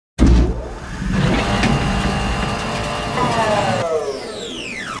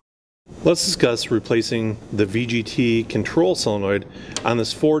Let's discuss replacing the VGT control solenoid on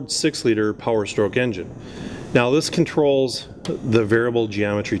this Ford 6-liter Powerstroke engine. Now this controls the variable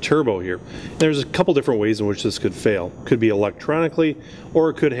geometry turbo here. There's a couple different ways in which this could fail. It could be electronically, or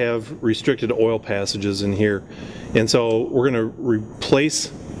it could have restricted oil passages in here. And so we're going to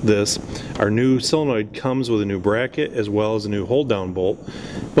replace this. Our new solenoid comes with a new bracket as well as a new hold down bolt.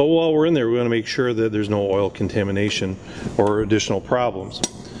 But while we're in there, we want to make sure that there's no oil contamination or additional problems.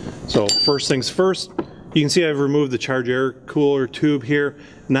 So first things first, you can see I've removed the charge air cooler tube here.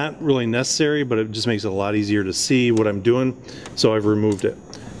 Not really necessary, but it just makes it a lot easier to see what I'm doing, so I've removed it.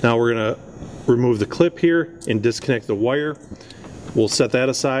 Now we're going to remove the clip here and disconnect the wire. We'll set that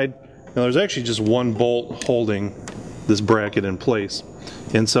aside. Now there's actually just one bolt holding this bracket in place.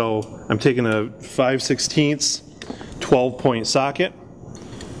 And so I'm taking a 5/16 12-point socket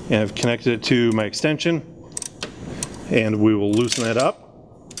and I've connected it to my extension, and we will loosen that up.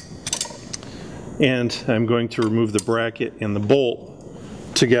 And I'm going to remove the bracket and the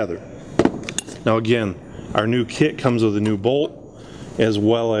bolt together. Now again, our new kit comes with a new bolt as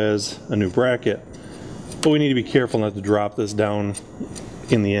well as a new bracket, but we need to be careful not to drop this down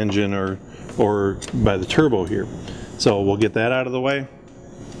in the engine or by the turbo here. So we'll get that out of the way,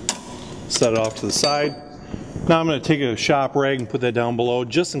 set it off to the side. Now I'm going to take a shop rag and put that down below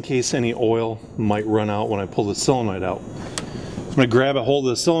just in case any oil might run out when I pull the solenoid out. I'm going to grab a hold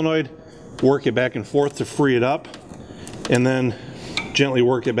of the solenoid, work it back and forth to free it up, and then gently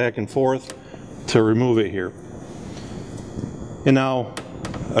work it back and forth to remove it here. And now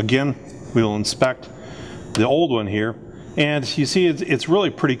again we will inspect the old one here, and you see it's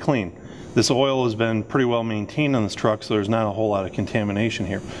really pretty clean. This oil has been pretty well maintained on this truck, so there's not a whole lot of contamination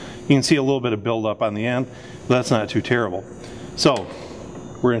here. You can see a little bit of buildup on the end, but that's not too terrible. So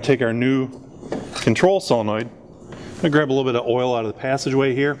we're going to take our new control solenoid. I'm going to grab a little bit of oil out of the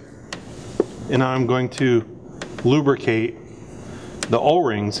passageway here, and now I'm going to lubricate the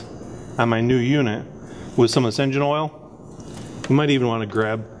O-rings on my new unit with some of this engine oil. You might even want to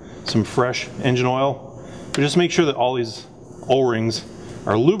grab some fresh engine oil, but just make sure that all these O-rings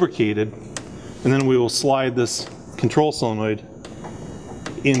are lubricated, and then we will slide this control solenoid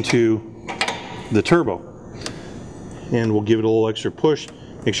into the turbo, and we'll give it a little extra push,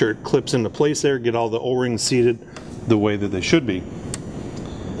 make sure it clips into place there, get all the O-rings seated the way that they should be.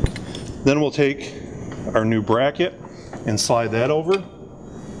 Then we'll take our new bracket and slide that over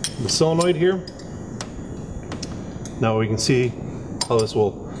the solenoid here. Now we can see how this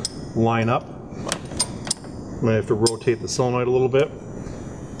will line up. I'm going to have to rotate the solenoid a little bit.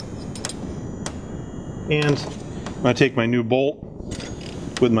 And I'm going to take my new bolt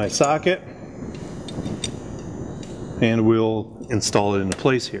with my socket and we'll install it into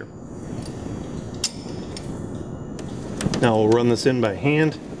place here. Now we'll run this in by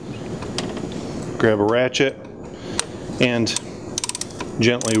hand, grab a ratchet and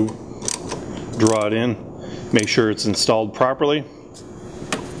gently draw it in, make sure it's installed properly,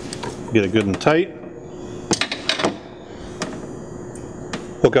 get it good and tight,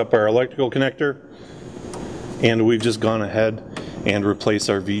 hook up our electrical connector, and we've just gone ahead and replaced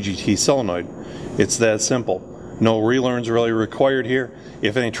our VGT solenoid. It's that simple. No relearns really required here.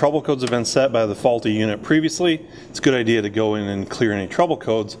 If any trouble codes have been set by the faulty unit previously, it's a good idea to go in and clear any trouble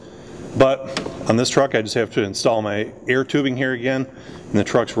codes. But on this truck I just have to install my air tubing here again, and the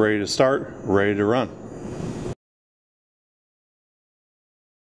truck's ready to start, ready to run.